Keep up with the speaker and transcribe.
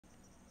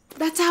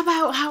That's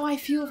about how I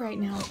feel right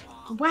now.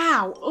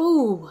 Wow.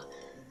 Ooh.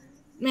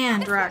 Man,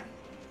 Drac.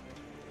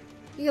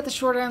 You got the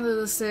short end of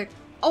the stick.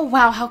 Oh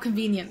wow, how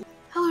convenient.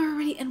 Hello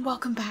everybody and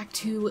welcome back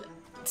to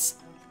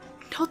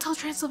Hotel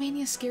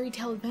Transylvania Scary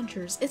Tale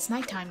Adventures. It's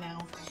nighttime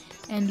now.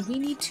 And we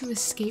need to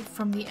escape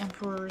from the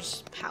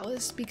Emperor's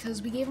palace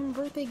because we gave him a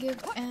birthday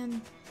gift and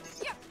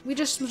we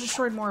just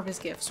destroyed more of his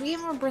gifts. We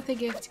gave him a birthday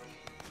gift.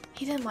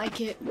 He didn't like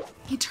it.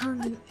 He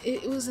turned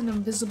it was an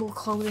invisible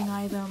clothing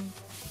item.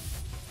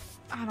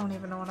 I don't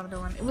even know what I'm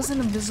doing. It was an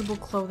invisible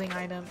clothing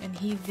item and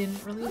he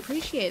didn't really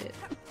appreciate it.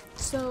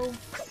 So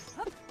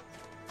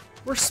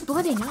we're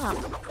splitting up.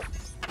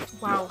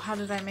 Wow, how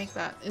did I make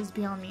that? Is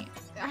beyond me.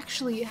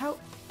 Actually, how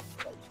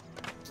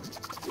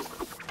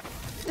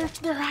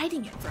they're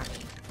hiding it from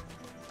me.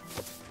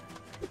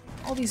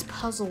 All these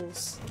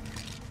puzzles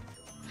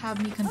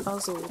have me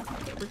confuzzled.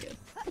 Okay, we're good.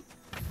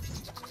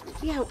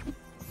 Yeah.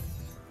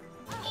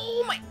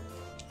 Oh my.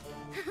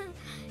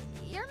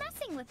 You're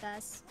messing with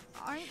us,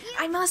 aren't you?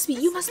 I must be.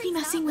 You must be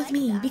messing with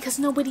me because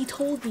nobody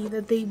told me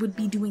that they would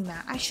be doing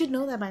that. I should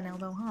know that by now,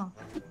 though, huh?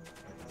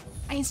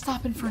 I ain't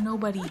stopping for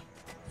nobody.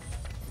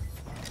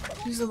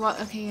 Use a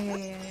lot.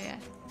 Okay, yeah.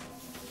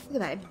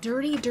 Look at that.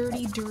 Dirty,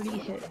 dirty, dirty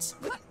hits.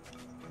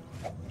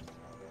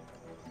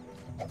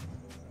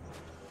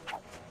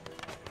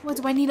 What,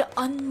 do I need to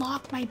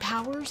unlock my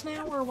powers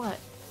now, or what?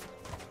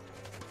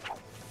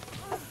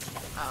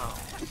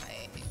 Oh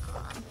my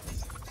god.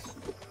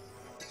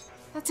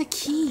 That's a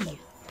key.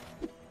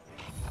 It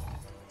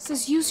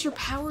says use your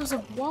powers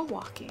of wall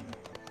walking.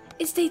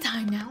 It's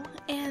daytime now,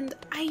 and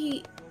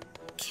I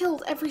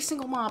killed every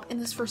single mob in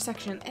this first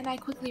section, and I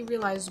quickly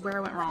realized where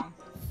I went wrong.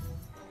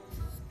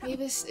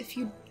 Mavis, if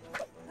you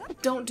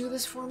don't do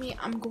this for me,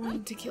 I'm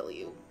going to kill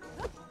you.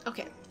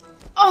 Okay.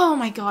 Oh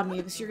my god,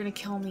 Mavis, you're gonna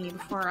kill me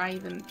before I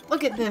even...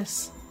 Look at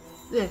this.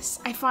 This.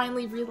 I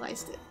finally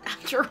realized it.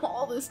 After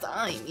all this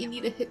time, you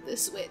need to hit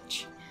this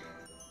switch.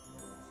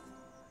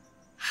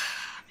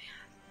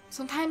 Man.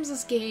 Sometimes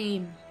this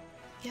game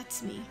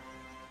gets me.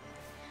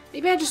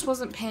 Maybe I just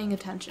wasn't paying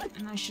attention,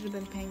 and I should have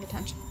been paying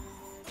attention.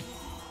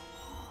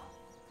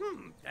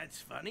 That's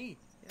funny.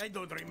 I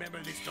don't remember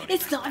this story.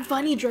 It's not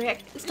funny,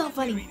 Drac. It's not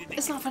funny.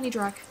 It's not funny,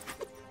 Drac.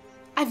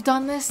 I've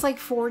done this like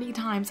 40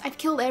 times. I've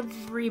killed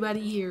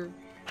everybody here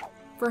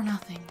for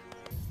nothing.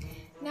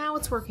 Now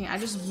it's working.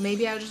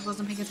 Maybe I just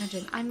wasn't paying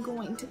attention. I'm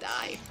going to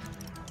die.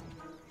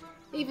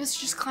 Mavis,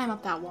 just climb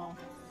up that wall.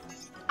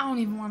 I don't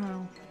even want to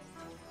know.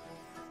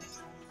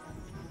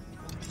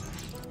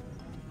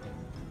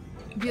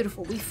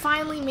 Beautiful. We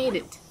finally made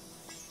it.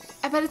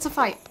 I bet it's a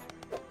fight.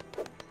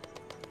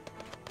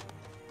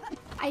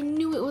 I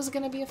knew it was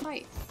gonna be a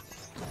fight.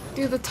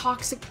 Dude, the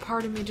toxic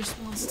part of me just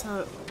wants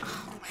to...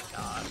 Oh my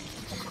god.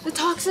 The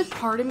toxic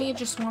part of me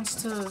just wants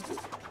to...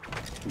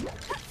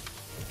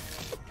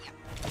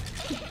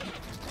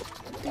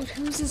 Dude,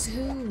 whose is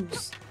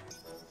whose?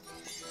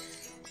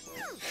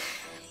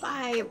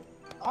 By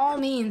all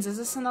means, is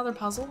this another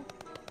puzzle?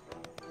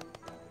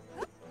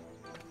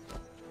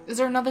 Is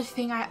there another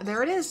thing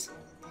There it is!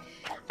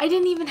 I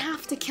didn't even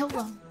have to kill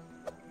them.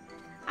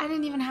 I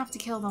didn't even have to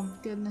kill them.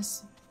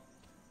 Goodness.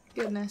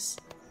 Goodness.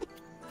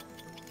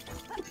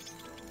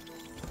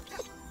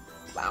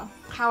 Wow.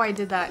 How I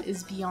did that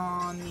is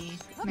beyond me.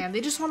 Man,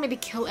 they just want me to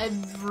kill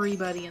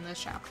everybody in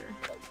this chapter.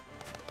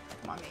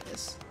 Come on,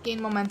 Mavis.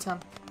 Gain momentum.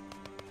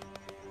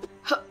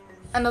 Huh.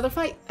 Another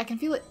fight. I can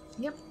feel it.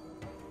 Yep.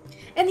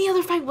 And the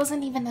other fight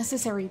wasn't even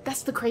necessary.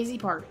 That's the crazy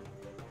part.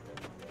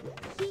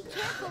 Be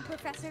careful,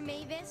 Professor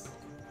Mavis.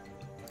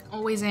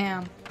 Always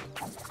am.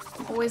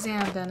 Always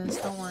am, Dennis.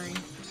 Don't worry.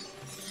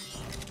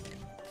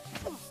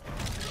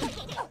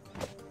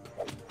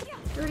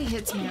 Dirty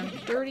hits, man.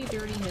 Dirty,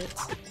 dirty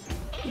hits.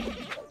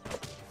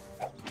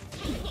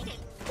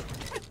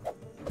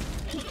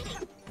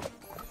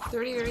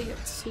 Dirty, dirty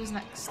hits. Who's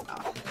next?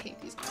 Oh, I hate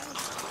these guys.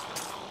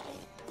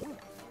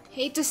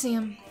 Hate to see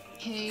him.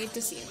 Hate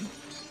to see him.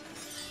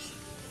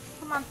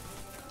 Come on.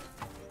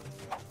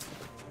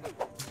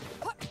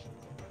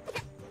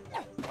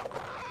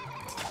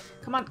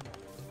 Come on.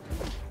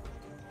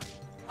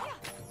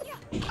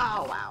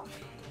 Oh, wow.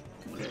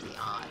 What are the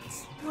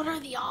odds? What are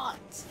the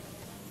odds?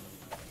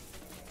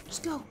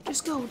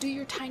 Just go, do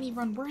your tiny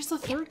run. Where's the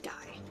third guy?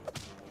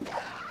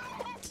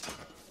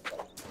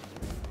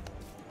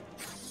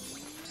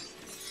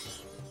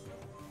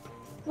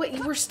 Wait,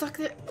 you were stuck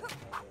there?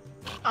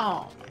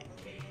 Oh my.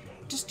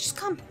 Just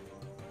come.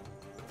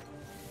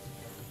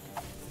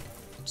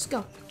 Just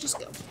go.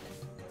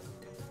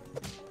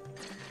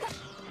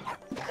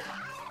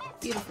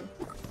 Beautiful.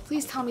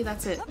 Please tell me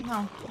that's it.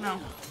 No.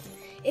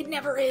 It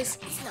never is.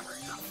 It's never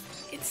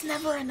enough. It's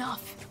never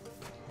enough.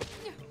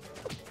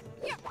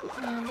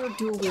 Man, we're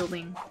dual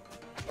wielding.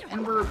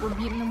 And we're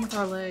beating them with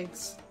our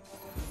legs.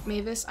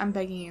 Mavis, I'm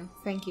begging you.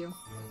 Thank you.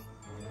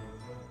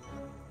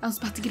 I was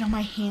about to get on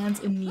my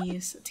hands and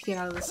knees to get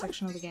out of this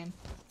section of the game.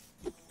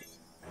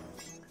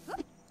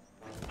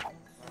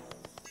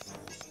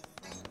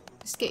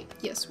 Escape.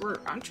 Yes,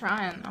 I'm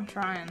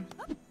trying.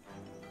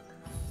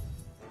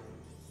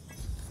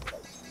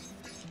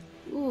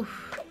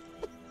 Oof.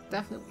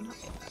 Definitely would not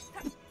make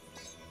that.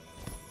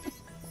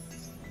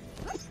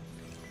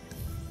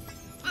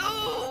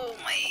 Oh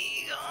my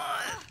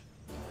god!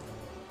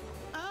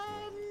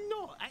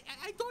 No,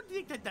 I don't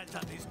think that's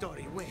how the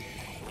story went.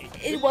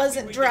 It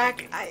wasn't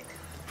Drac. I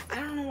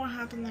don't know what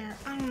happened there.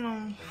 I don't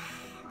know.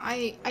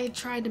 I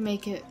tried to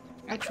make it.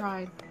 I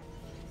tried.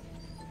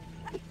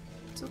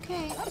 It's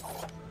okay.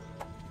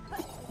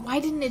 Why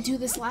didn't it do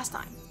this last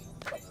time?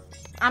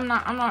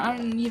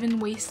 I'm even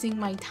wasting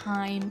my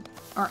time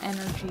or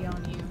energy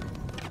on you.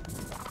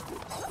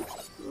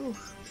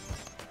 Oof.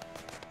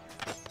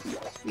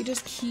 We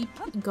just keep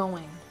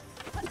going.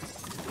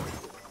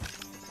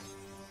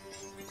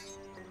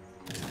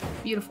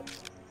 Beautiful.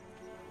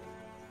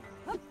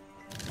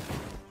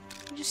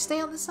 We just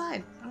stay on the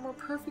side and we're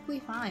perfectly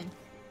fine.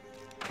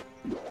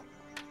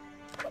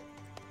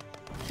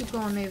 Keep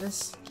going,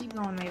 Mavis. Keep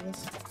going,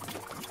 Mavis.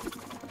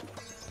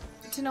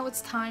 To know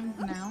it's time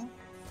now.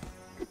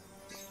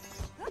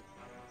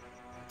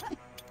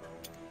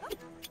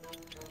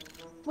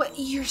 What,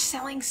 you're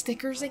selling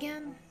stickers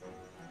again?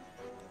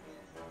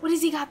 What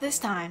has he got this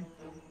time?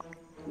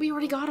 We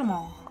already got them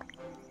all.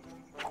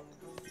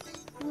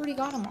 We already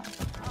got them all.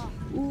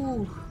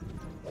 Ooh.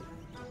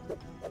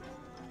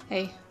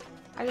 Hey,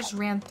 I just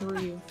ran through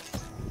you.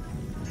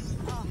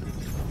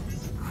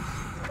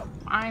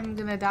 I'm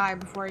gonna die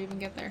before I even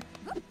get there.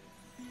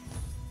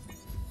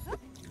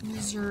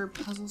 Use your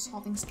puzzle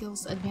solving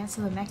skills to advance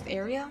to the next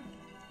area?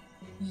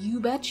 You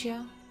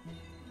betcha.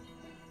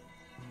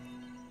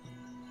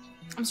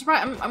 I'm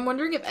surprised. I'm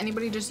wondering if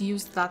anybody just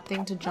used that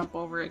thing to jump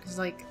over it, because,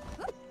 like,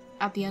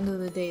 at the end of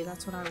the day,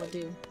 that's what I would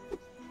do.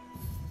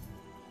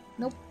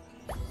 Nope.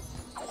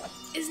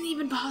 Isn't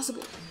even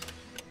possible.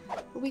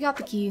 But we got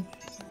the key.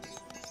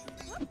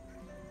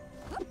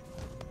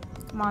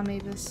 Come on,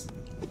 Mavis.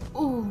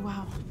 Oh,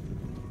 wow.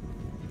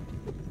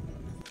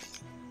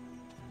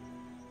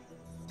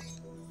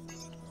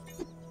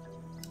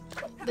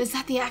 Is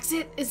that the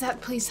exit? Is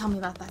that? Please tell me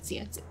that that's the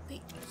exit.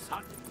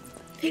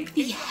 Thank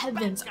the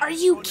heavens. Are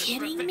you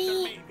kidding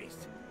me?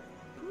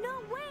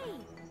 No way!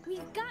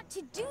 We've got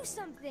to do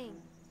something.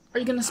 Are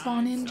you gonna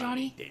spawn in,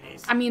 Johnny?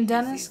 I mean,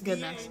 Dennis?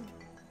 Goodness.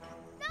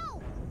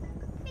 No!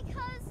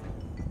 Because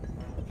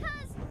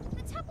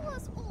the temple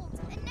is old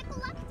and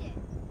neglected.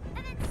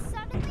 And then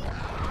suddenly the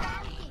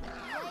ground came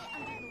way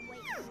under the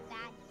weight of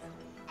badness.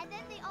 And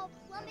then they all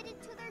plummeted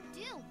to their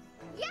doom.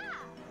 Yeah!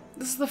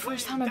 This is the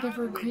first time I've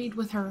ever agreed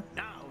with her.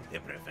 Now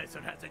the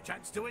professor has a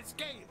chance to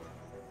escape.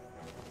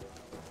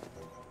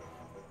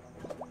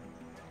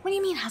 What do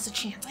you mean has a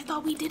chance? I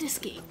thought we did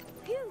escape.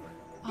 Phew!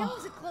 That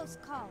was a close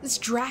call. It's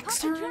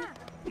Drac's Papa turn? Drac,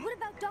 what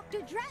about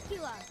Dr.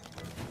 Dracula?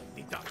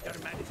 The doctor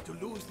managed to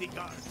lose the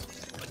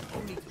guards, but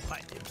only to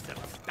find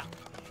himself stuck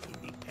in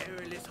the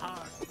perilous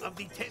heart of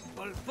the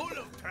temple full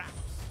of traps.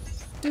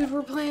 Dude,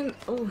 we're playing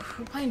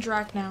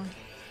Drac now.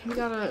 We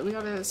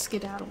gotta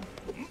skedaddle.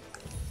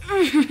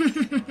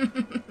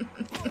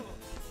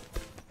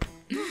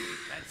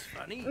 That's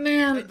funny.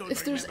 Man,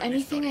 if there's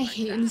anything I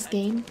hate in this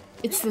game,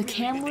 it's the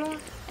camera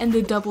and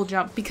the double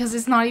jump, because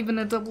it's not even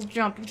a double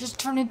jump. You just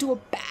turn into a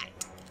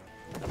bat.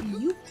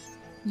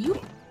 You.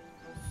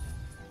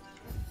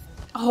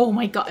 Oh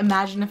my god,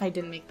 imagine if I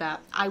didn't make that.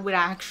 I would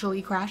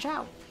actually crash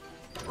out.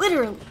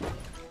 Literally.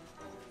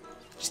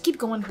 Just keep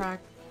going,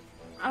 Drac.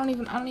 I don't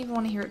even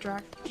want to hear it,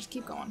 Drac. Just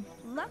keep going.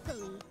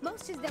 Luckily,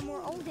 most of them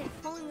were old and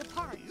falling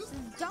apart, so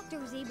the doctor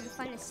was able to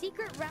find a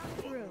secret route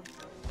through.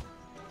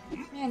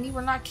 Man, you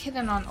were not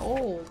kidding on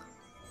old.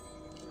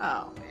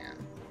 Oh, man.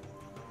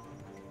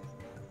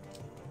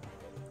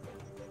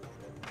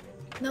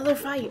 Another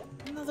fight.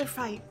 Another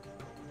fight.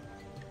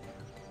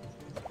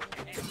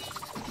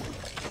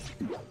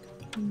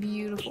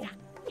 Beautiful.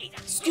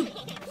 Scoop.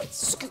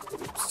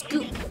 Scoop.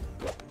 Scoop.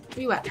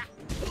 Where you at?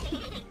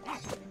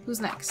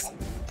 Who's next?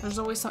 There's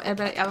always some. I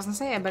was gonna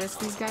say, I bet it's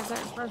these guys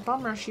that are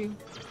bum rush you.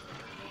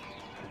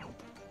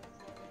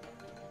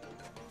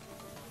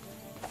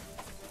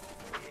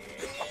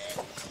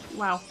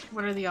 Wow,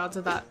 what are the odds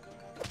of that?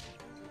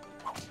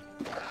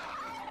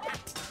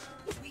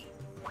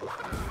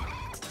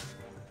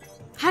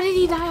 How did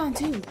he die on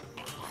 2?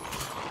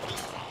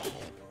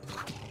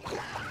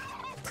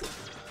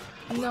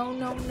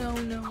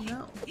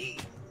 No.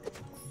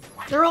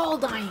 They're all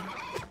dying.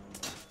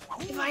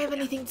 If I have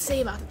anything to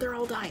say about it, they're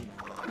all dying.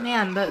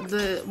 Man,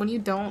 the when you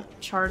don't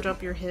charge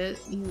up your hit,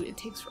 it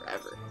takes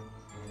forever.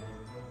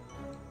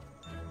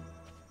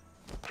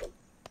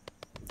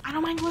 I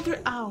don't mind going through.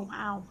 Oh,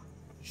 wow.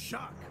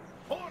 Shock,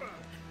 horror.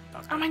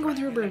 I don't mind going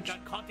through a bridge.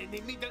 Got caught in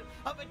the middle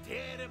of a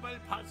terrible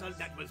puzzle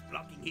that was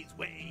blocking his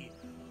way.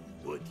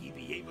 Would he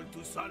be able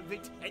to solve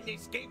it and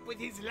escape with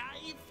his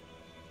life?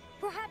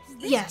 Perhaps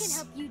this Yes. can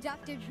help you,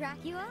 Dr.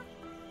 Dracula?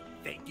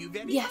 Thank you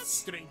very Yes. much,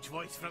 strange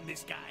voice from the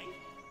sky.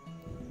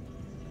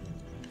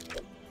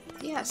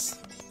 Yes.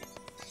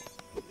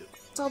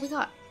 That's all we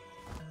got.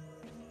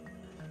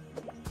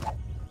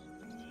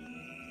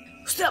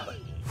 Stop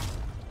it.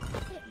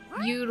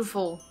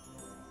 Beautiful.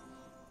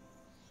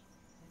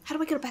 How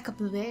do I get it back up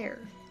there?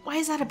 Why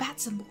is that a bat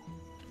symbol?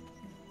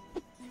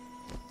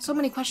 So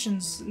many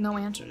questions, no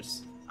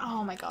answers.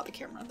 Oh my god, the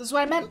camera. This is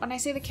what I meant when I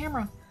say the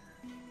camera.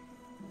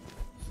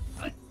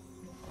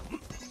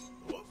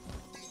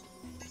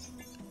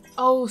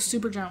 Oh,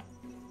 super jump.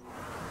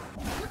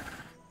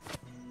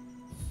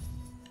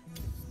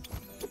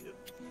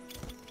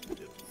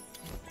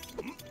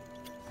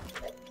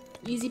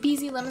 Easy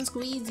peasy lemon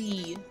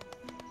squeezy.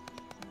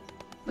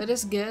 Let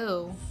us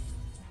go.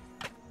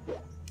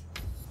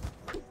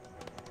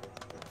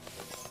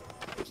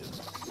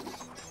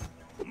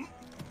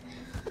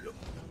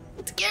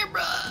 The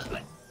camera!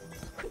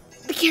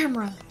 The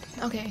camera!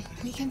 Okay,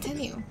 we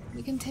continue.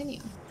 We continue.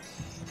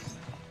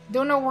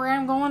 Don't know where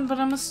I'm going, but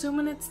I'm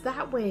assuming it's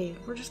that way.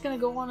 We're just gonna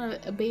go on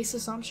a base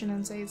assumption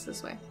and say it's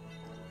this way.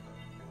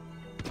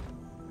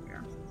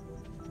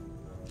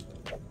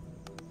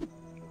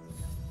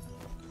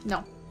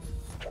 No.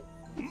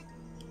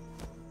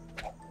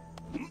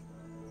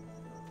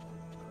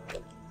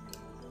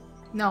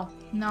 No.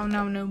 No,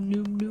 no, no,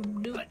 nope, nope,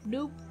 nope,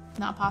 nope.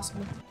 Not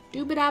possible.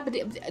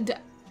 Doobadabadee.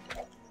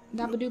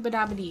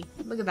 Dabba-dooba-dabba-dee.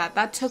 Look at that.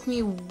 That took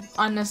me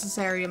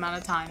unnecessary amount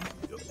of time.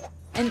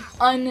 An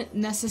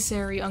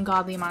unnecessary,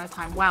 ungodly amount of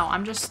time. Wow,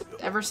 I'm just,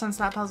 ever since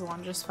that puzzle,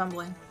 I'm just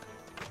fumbling.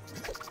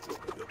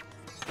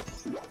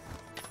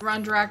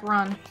 Run, Drac,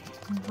 run.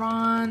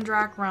 Run,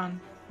 Drac,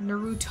 run.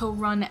 Naruto,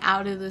 run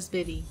out of this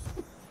biddy.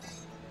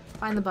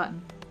 Find the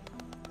button.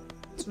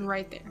 It's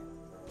right there.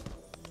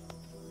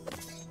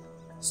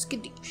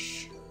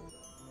 Skadoosh.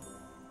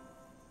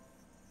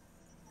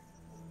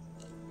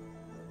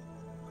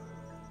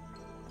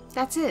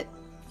 That's it.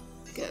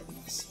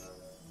 Goodness.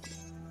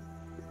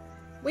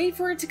 Wait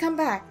for it to come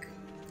back,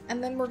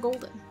 and then we're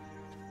golden.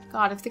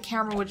 God, if the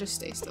camera would just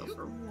stay still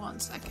for 1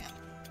 second.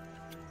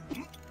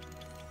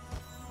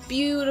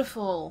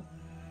 Beautiful.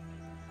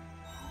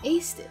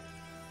 Aced it.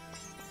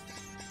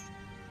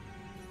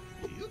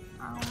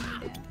 I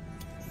don't need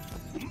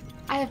it.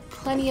 I have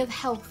plenty of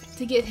health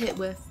to get hit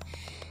with.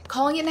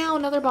 Calling it now,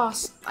 another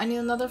boss. I need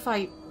another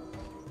fight.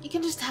 You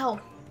can just tell.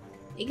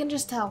 You can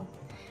just tell.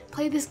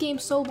 Play this game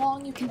so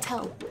long, you can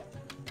tell.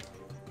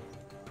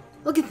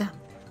 Look at them.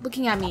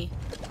 Looking at me.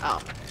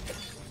 Oh.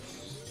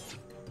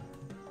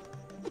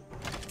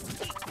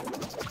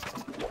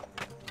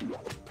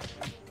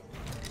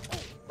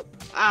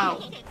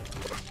 Ow.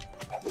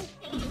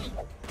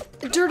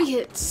 Dirty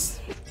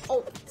hits.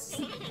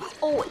 Always.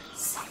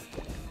 Always.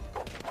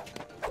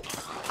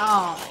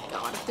 Oh my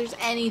god, if there's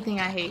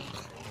anything I hate.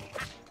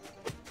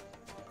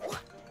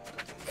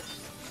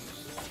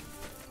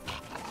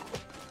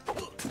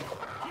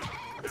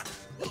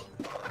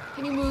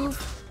 Can you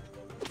move?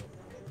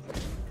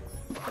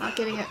 Not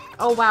getting it.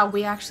 Oh wow,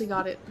 we actually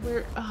got it.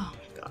 Where? Oh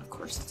my god, of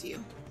course it's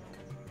you.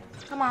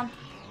 Come on.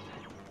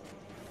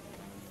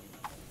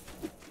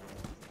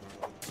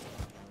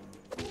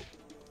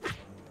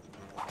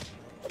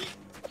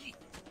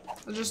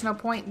 There's just no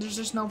point. There's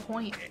just no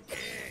point.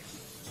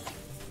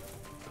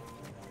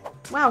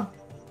 Wow.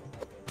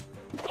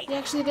 He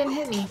actually didn't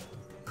hit me.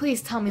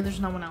 Please tell me there's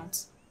no one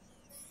else.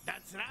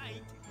 That's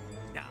right.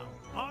 Now,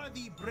 all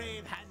the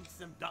brave,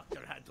 handsome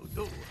doctor had to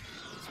do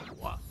is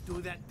walk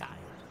to that tile.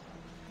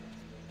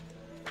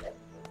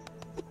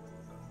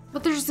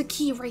 But there's the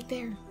key right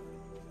there.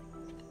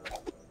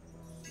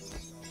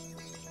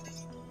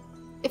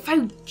 If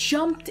I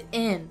jumped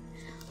in,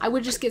 I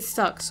would just get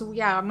stuck. So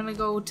yeah, I'm gonna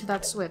go to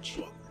that switch.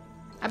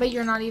 I bet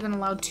you're not even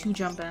allowed to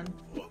jump in.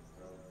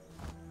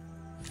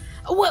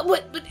 Oh,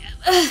 what?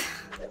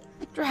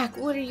 Drac,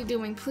 what are you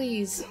doing?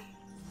 Please.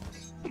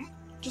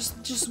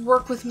 Just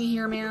work with me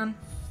here, man.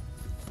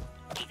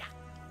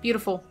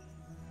 Beautiful.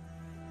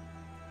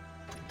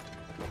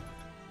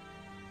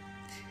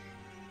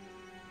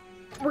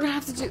 We're gonna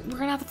have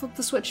to flip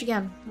the switch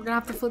again. We're gonna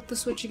have to flip the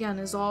switch again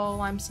is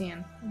all I'm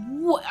seeing.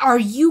 What? Are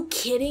you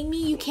kidding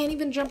me? You can't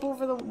even jump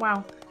over the...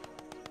 Wow.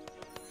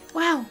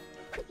 Wow.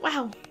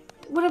 Wow.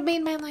 Would have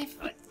made my life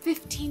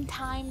 15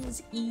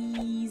 times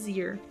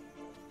easier.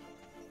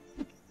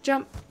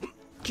 Jump.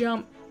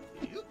 Jump.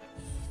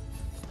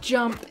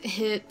 Jump.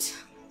 Hit.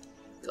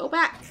 Go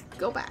back.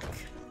 Go back.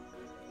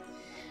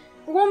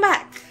 We're going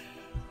back.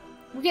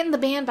 We're getting the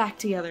band back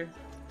together.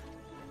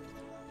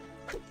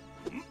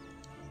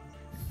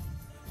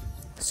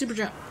 Super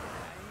jump.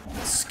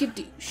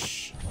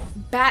 Skadoosh.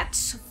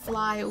 Bats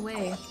fly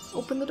away.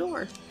 Open the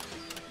door.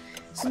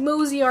 Let's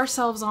mosey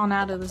ourselves on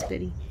out of this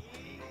biddy.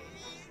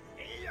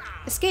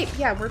 Escape.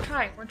 Yeah, we're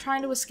trying. We're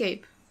trying to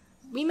escape.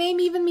 We may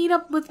even meet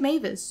up with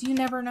Mavis. You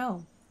never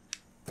know.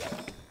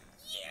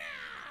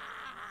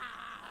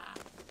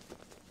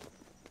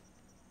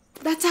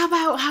 That's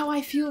about how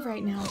I feel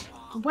right now.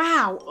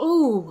 Wow.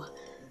 Ooh.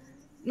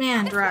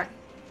 Man, Drac.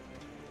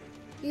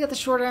 You got the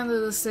short end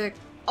of the stick.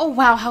 Oh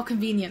wow, how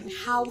convenient.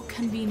 How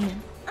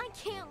convenient. I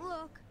can't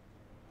look.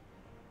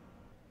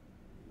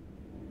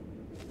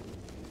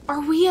 Are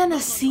we in a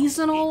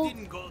seasonal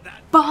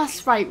boss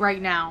fight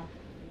right now?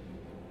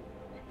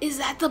 Is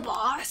that the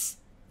boss?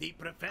 The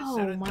professor Oh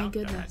and my doctor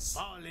goodness.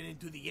 had fallen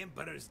into the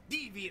Emperor's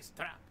devious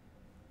trap.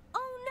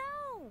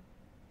 Oh no!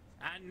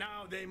 And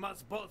now they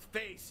must both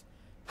face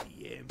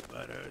the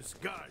Emperor's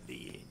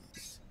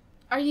guardians.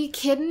 Are you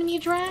kidding me,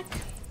 Drac?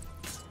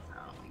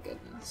 Oh my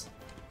goodness.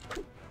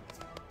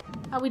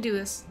 How we do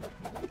this?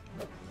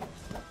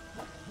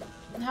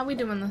 How we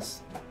doing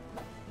this?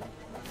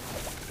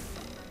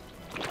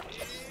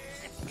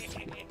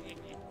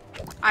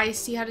 I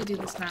see how to do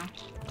this now.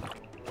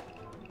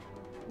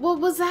 What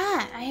was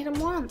that? I hit him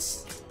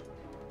once.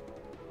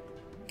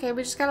 Okay,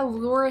 we just gotta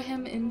lure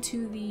him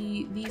into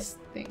these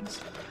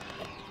things.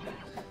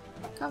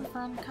 Come,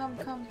 friend. Come,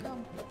 come,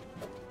 come.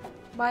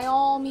 By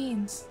all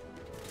means.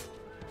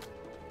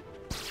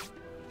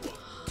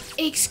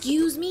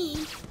 Excuse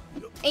me.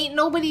 Ain't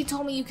nobody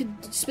told me you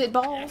could spit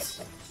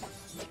balls.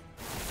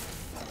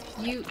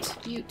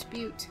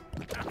 Butte.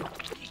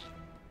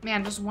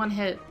 Man, just one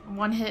hit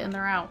and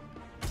they're out.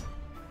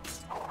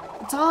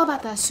 It's all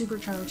about that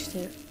supercharged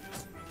hit.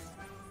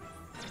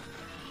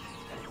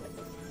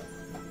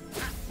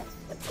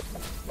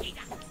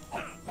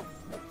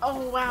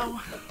 Oh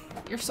wow,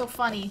 you're so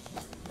funny.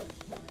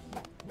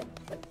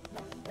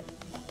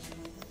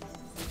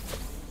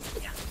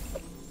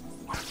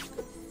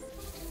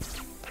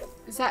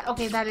 Is that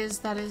okay? That is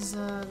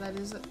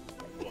it.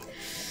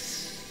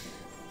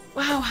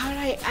 Wow, how did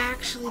I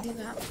actually do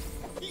that?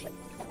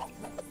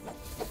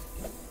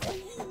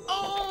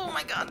 Oh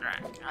my god,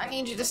 Drac. I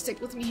need you to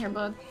stick with me here,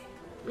 bud.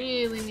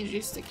 Really need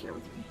you to stick here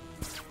with me.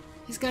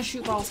 He's gonna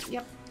shoot balls.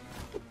 Yep.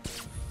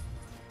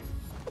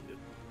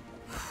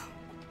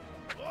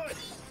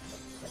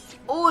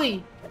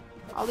 Oi!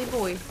 Ollie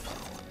boy.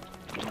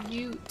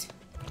 Ute.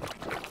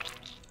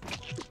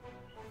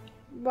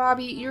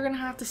 Bobby, you're gonna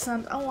have to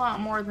send a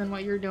lot more than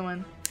what you're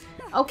doing.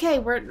 Okay,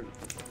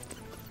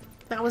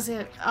 that was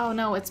it. Oh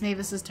no, it's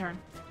Mavis's turn.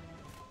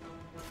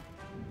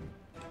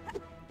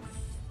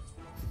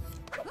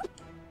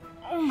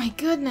 Oh my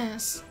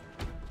goodness.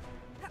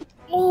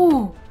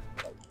 Oh!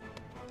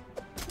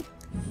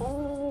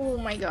 Oh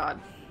my god.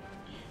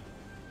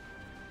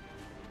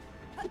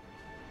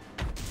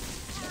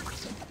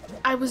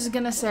 I was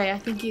gonna say, I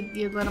think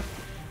you'd let him...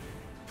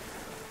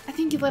 I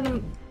think you let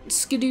him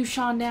skadoosh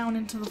on down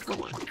into the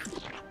floor.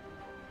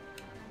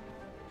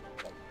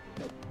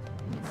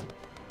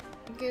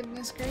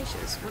 Goodness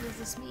gracious, what does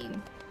this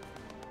mean?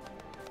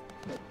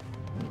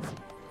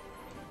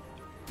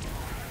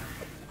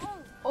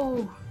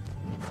 Oh.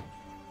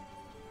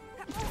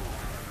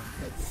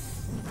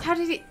 How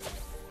did he...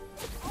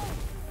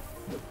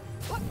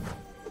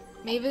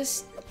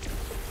 Mavis?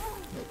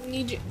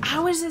 Need you...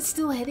 How is it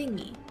still hitting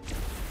me?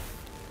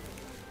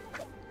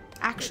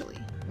 Actually.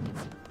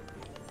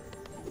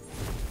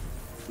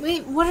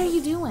 Wait, what are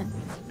you doing?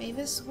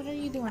 Mavis, what are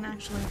you doing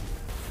actually?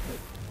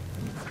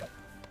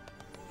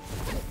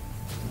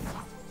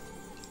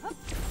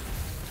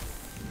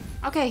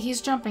 Okay, he's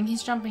jumping.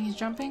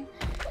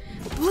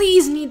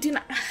 Please, need to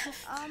not...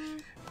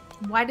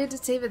 Why did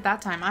it save it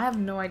that time? I have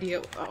no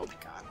idea. Oh my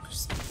god.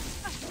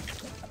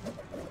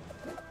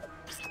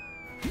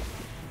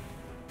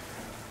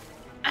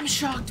 I'm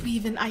shocked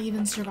I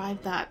even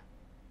survived that.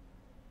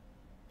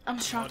 I'm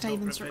shocked I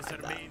even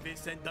survived that.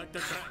 Mavis and Dr.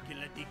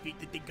 Dracula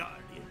defeated the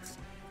Guardians.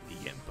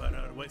 The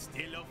Emperor was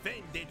still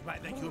offended by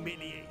the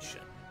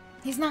humiliation.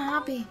 He's not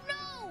happy.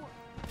 No!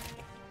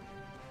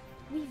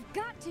 We've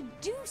got to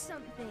do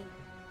something.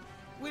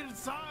 We're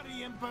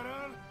sorry,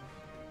 Emperor.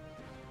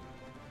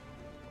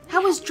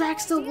 How is Drac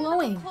still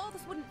glowing?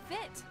 Clothes wouldn't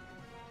fit.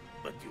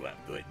 But you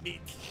have to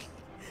admit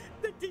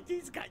that it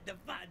is kind of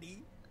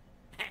funny.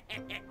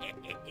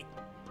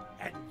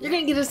 And You're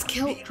gonna get us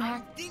killed, the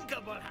Drac.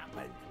 unthinkable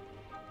happened.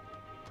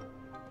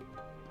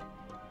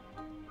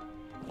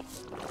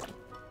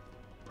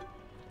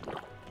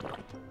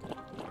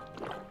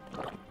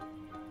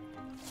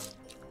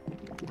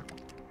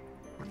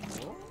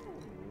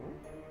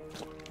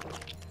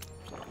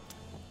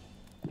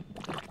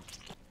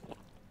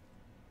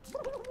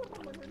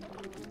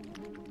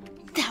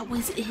 That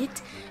was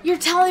it? You're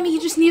telling me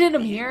you just needed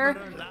him here?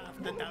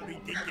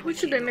 We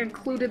should have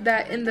included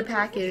that in the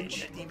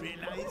package. He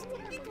realized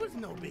it was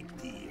no big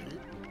deal.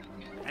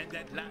 And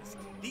at last,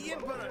 the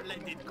Emperor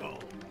let it go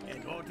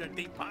and ordered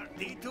the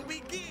party to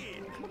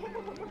begin.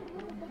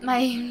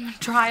 My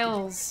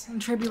trials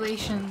and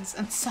tribulations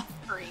and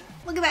suffering.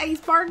 Look at that, he's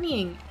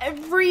partying.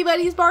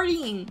 Everybody's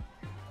partying.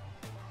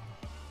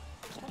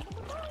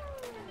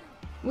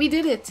 We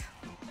did it.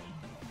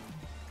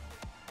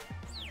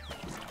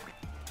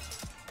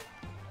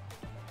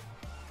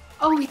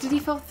 Oh, did he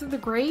fall through the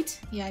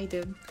grate? Yeah, he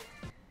did.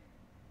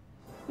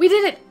 We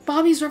did it!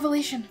 Bobby's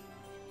revelation.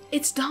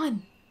 It's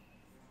done.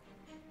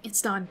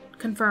 It's done.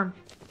 Confirm.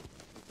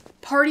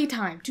 Party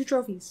time. 2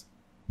 trophies.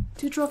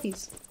 2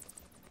 trophies.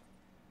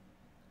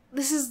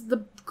 This is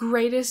the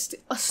greatest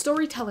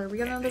storyteller. We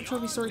got another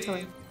trophy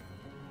storyteller.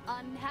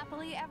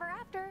 Unhappily ever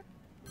after.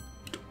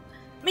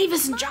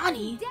 Mavis and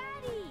Johnny.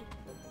 Daddy!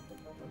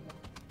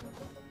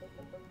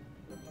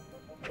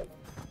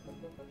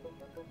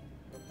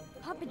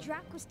 Papa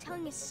Drac was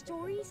telling us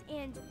stories,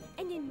 and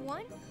in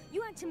one,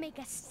 you had to make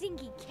a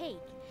stinky cake.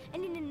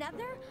 And in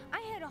another, I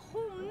had a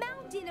whole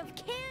mountain of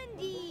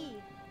candy.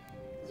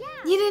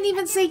 Yeah. You didn't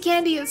even say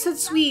candy, it said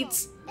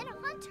sweets. And a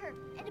hunter,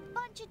 and a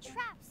bunch bunch of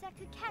traps that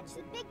could catch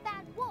the big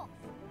bad wolf.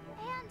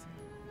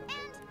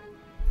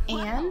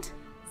 And?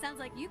 Sounds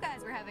like you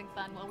guys were having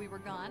fun while we were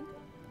gone.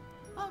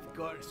 Of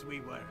course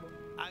we were.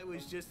 I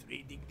was just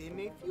reading them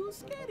a few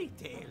scary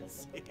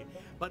tales.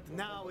 But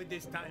now it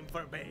is time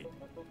for bed.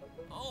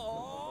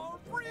 Oh,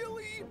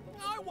 really?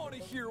 I want to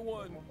hear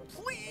one.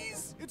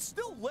 Please, it's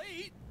still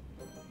late.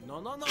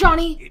 No.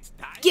 Johnny, It's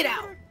time. get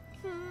out.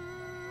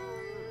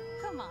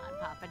 Come on,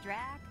 Papa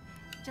Drac.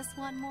 Just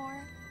one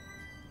more.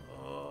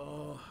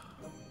 Oh,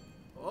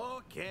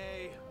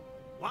 okay.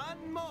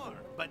 One more,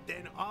 but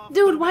then off.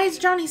 Dude, to why bed. is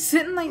Johnny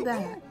sitting like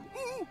that?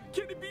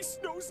 Can it be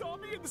Snow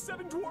Zombie and the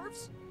Seven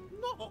Dwarfs?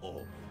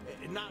 No,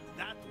 not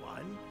that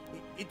one.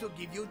 It'll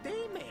give you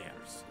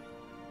daymares.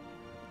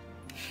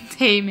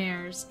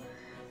 Daymares.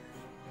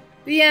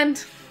 The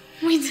end.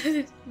 We did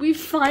it. We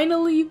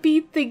finally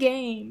beat the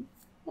game.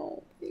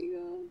 Oh my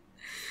god.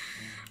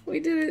 We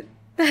did it.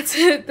 That's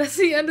it. That's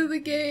the end of the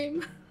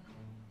game.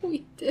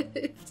 We did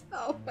it.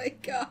 Oh my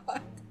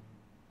god.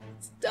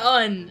 It's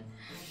done.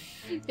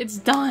 It's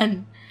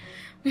done.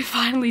 We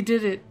finally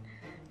did it.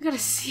 We got a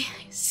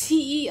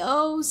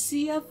CEO,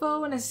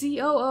 CFO, and a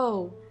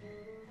COO.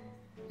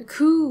 A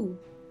coup.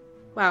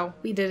 Wow,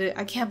 we did it.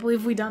 I can't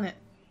believe we done it.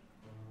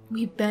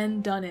 We've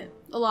been done it.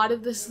 A lot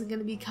of this is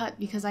gonna be cut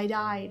because I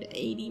died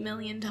 80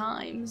 million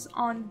times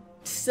on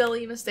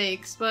silly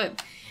mistakes,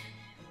 but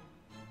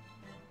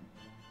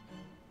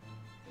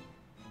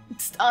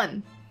it's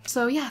done.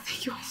 So yeah,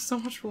 thank you all so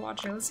much for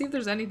watching. Let's see if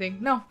there's anything.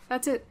 No,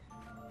 that's it.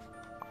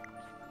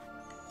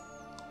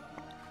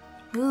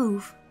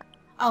 Move.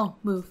 Oh,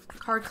 move.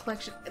 Card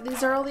collection.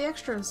 These are all the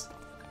extras.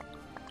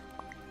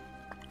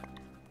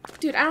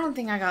 Dude, I don't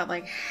think I got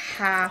like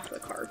half the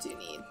cards you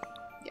need.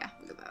 Yeah,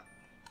 look at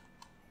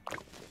that.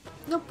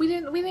 Nope, we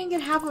didn't get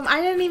half of them.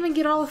 I didn't even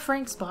get all of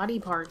Frank's body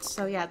parts.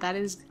 So yeah, that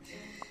is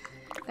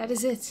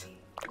it.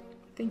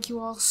 Thank you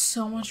all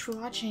so much for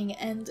watching,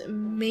 and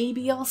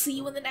maybe I'll see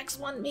you in the next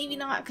one. Maybe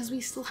not, because we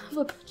still have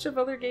a bunch of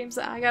other games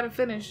that I gotta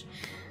finish.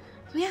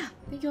 So yeah,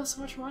 thank you all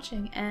so much for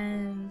watching,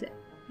 and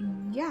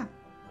yeah.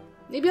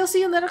 Maybe I'll see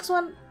you in the next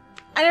one.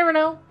 I never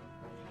know.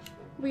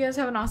 Hope you guys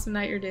have an awesome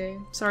night or day.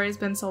 Sorry it's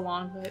been so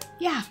long, but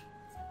yeah.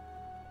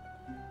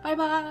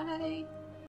 Bye-bye.